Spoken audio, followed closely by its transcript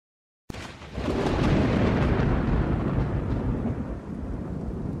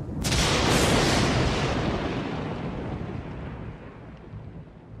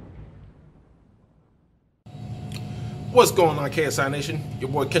What's going on, KSI Nation? Your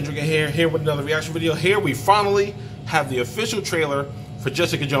boy Kendrick here with another reaction video. Here we finally have the official trailer for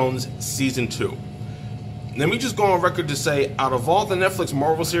Jessica Jones Season 2. Let me just go on record to say, out of all the Netflix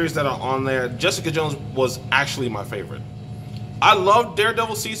Marvel series that are on there, Jessica Jones was actually my favorite. I loved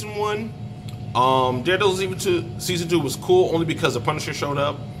Daredevil Season 1. Daredevil Season 2 was cool only because the Punisher showed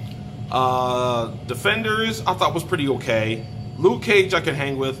up. Defenders I thought was pretty okay. Luke Cage I could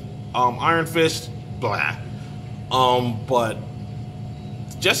hang with. Iron Fist, blah. But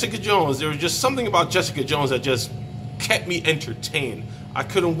Jessica Jones, there was just something about Jessica Jones that just kept me entertained. I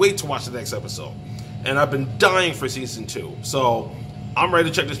couldn't wait to watch the next episode. And I've been dying for Season 2. So, I'm ready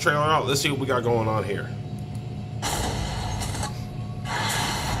to check this trailer out. Let's see what we got going on here.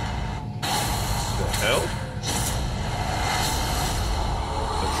 What the hell?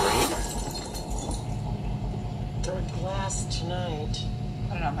 A dream? Third glass tonight.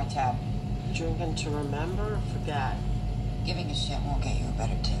 Put it on my tab. Drinking to remember or forget? Giving a shit won't get you a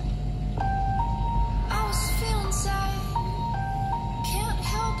better tip. I was feeling sad. Can't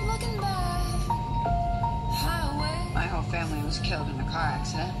help looking back. Highway. My whole family was killed in a car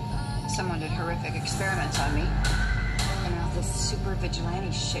accident. Someone did horrific experiments on me. And now this super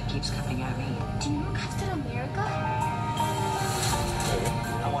vigilante shit keeps coming at me. Do you know Captain America?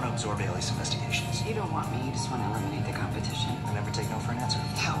 I want to absorb Ailey's investigations. You don't want me, you just want to eliminate the competition. I never take no for an answer.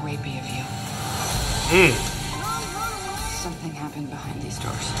 How rapey of you. Something happened behind these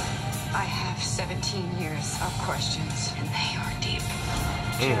doors. I have 17 years of questions, and they are deep.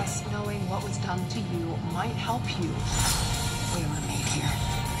 Just knowing what was done to you might help you. We were made here.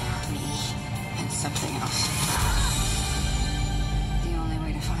 Me and something else. The only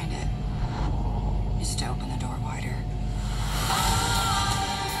way to find it is to open the door wider.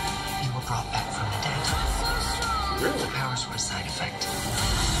 You were brought back from the dead. Really? The powers were a side effect.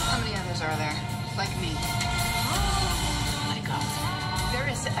 How many others are there? Like me? Let it go. There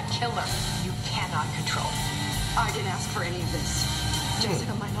is a killer you cannot control. I didn't ask for any of this.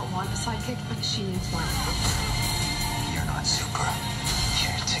 Jessica might not want a sidekick, but she needs one. You're not super.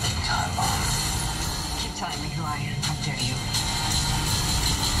 You're a ticking time bomb. Keep telling me who I am. How dare you?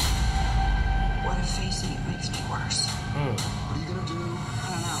 What if facing it makes me worse? What are you gonna do?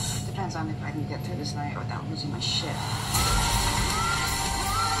 I don't know. Depends on if I can get through this night without losing my shit.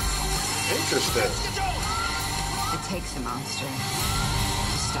 Interesting. It takes a monster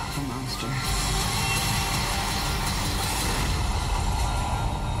to stop a monster.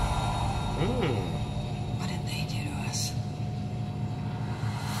 What did they do to us?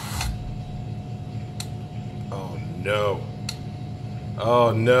 Oh no.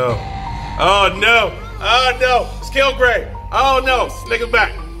 Oh no. Oh no. Oh no. It's Kilgrave. Oh no. Nigga's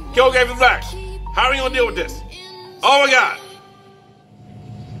back. Kilgrave is back. How are we gonna deal with this? Oh my god.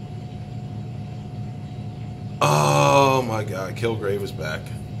 Oh my god. Kilgrave is back.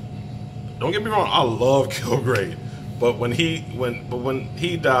 Don't get me wrong. I love Kilgrave. But when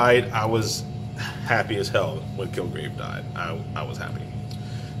he died, I was happy as hell when Kilgrave died. I was happy.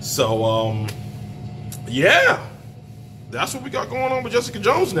 So yeah. That's what we got going on with Jessica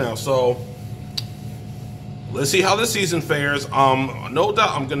Jones now. So let's see how this season fares. No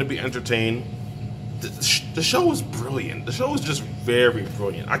doubt I'm gonna be entertained. The show is brilliant. The show is just very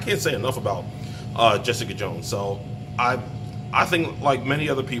brilliant. I can't say enough about Jessica Jones. So I think, like many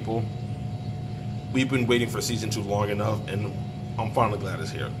other people, we've been waiting for Season 2 long enough, and I'm finally glad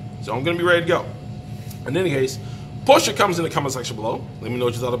it's here. So I'm gonna be ready to go. In any case, post your comments in the comment section below. Let me know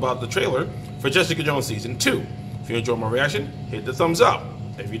what you thought about the trailer for Jessica Jones Season 2. If you enjoyed my reaction, hit the thumbs up.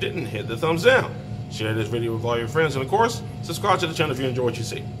 If you didn't, hit the thumbs down. Share this video with all your friends, and of course, subscribe to the channel if you enjoy what you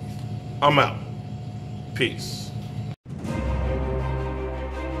see. I'm out. Peace.